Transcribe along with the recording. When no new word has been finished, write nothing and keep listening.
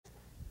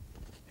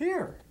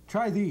Here,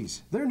 try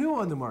these. They're new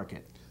on the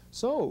market.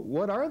 So,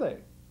 what are they?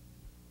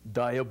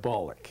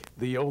 Diabolic,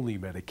 the only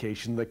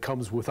medication that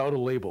comes without a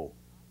label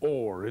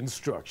or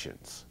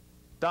instructions.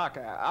 Doc,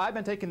 I've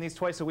been taking these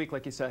twice a week,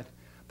 like you said,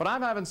 but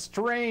I'm having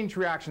strange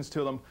reactions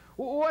to them.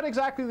 What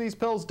exactly do these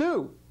pills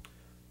do?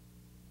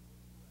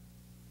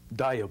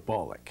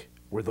 Diabolic,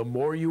 where the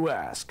more you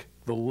ask,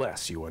 the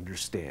less you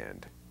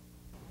understand.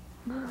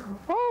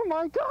 Oh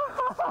my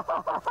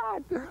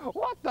God!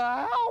 What the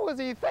hell was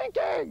he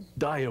thinking?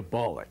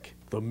 Diabolic,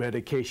 the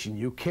medication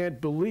you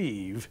can't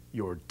believe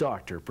your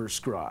doctor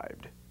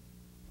prescribed.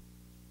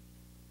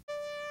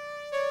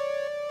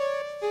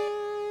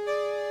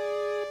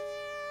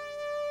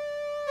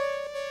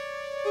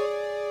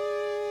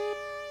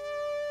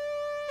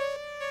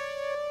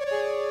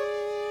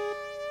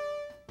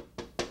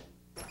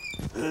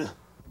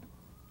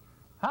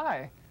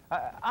 Hi,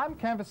 I'm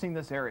canvassing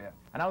this area,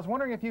 and I was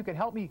wondering if you could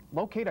help me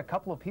locate a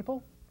couple of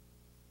people.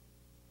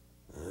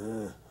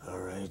 All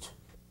right.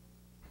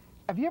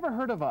 Have you ever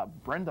heard of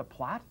Brenda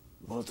Platt?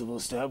 Multiple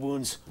stab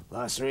wounds,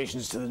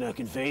 lacerations to the neck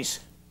and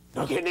face.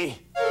 No kidney?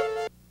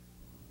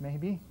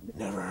 Maybe.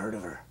 Never heard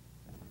of her.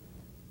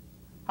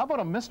 How about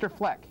a Mr.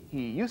 Fleck?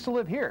 He used to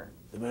live here.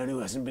 The man who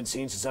hasn't been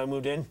seen since I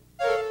moved in?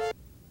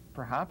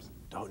 Perhaps.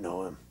 Don't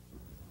know him.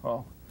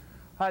 Well,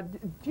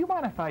 do you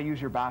mind if I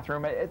use your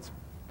bathroom? It's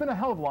been a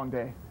hell of a long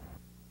day.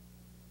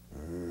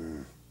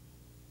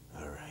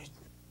 All right.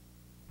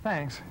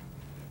 Thanks.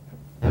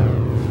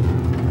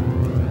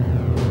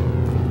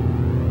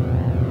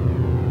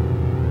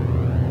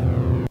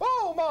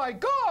 Oh my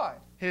God!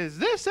 Is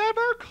this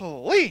ever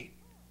clean?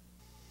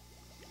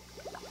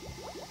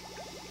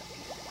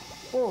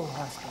 Whoa,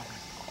 that's better.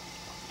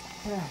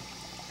 Yeah.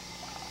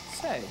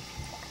 Say,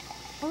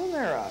 wasn't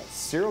there a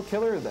serial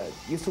killer that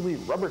used to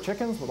leave rubber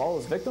chickens with all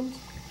his victims?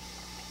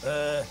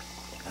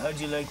 How'd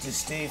you like to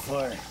stay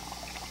for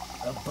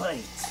a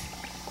bite?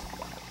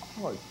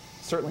 Well, it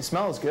certainly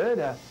smells good.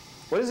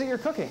 What is it you're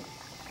cooking?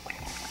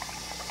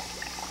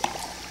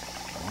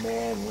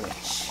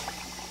 Man-witch.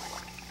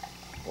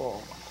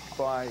 Oh,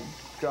 by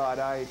God,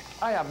 I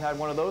haven't had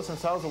one of those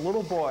since I was a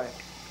little boy.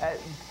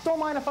 Don't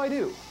mind if I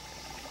do.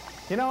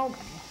 You know,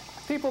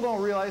 people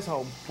don't realize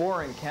how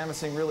boring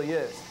canvassing really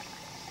is.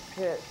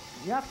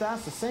 You have to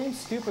ask the same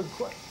stupid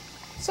question.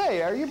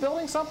 Say, are you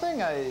building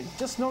something? I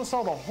just noticed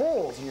all the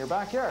holes in your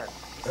backyard.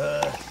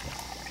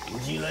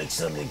 Would you like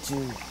something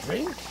to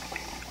drink?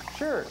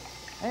 Sure,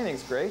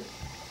 anything's great.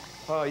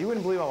 Oh, you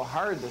wouldn't believe how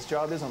hard this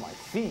job is on my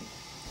feet.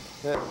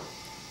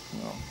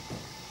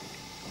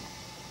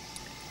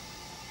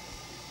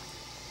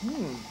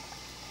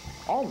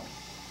 Almond.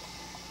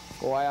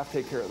 Oh, I have to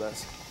take care of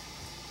this.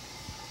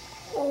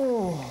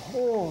 Oh,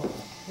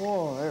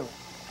 there.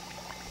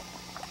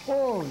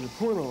 Oh, you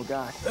poor little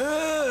guy.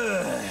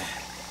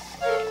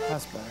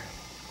 That's better.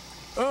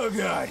 Oh,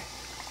 God.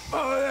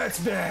 Oh, that's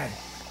bad.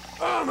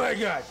 Oh, my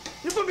God.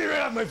 You put me right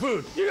off my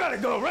food. You gotta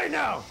go right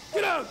now.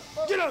 Get out.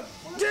 Get out.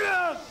 Get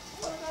out.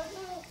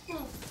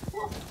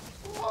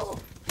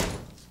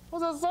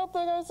 Was that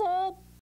something I said?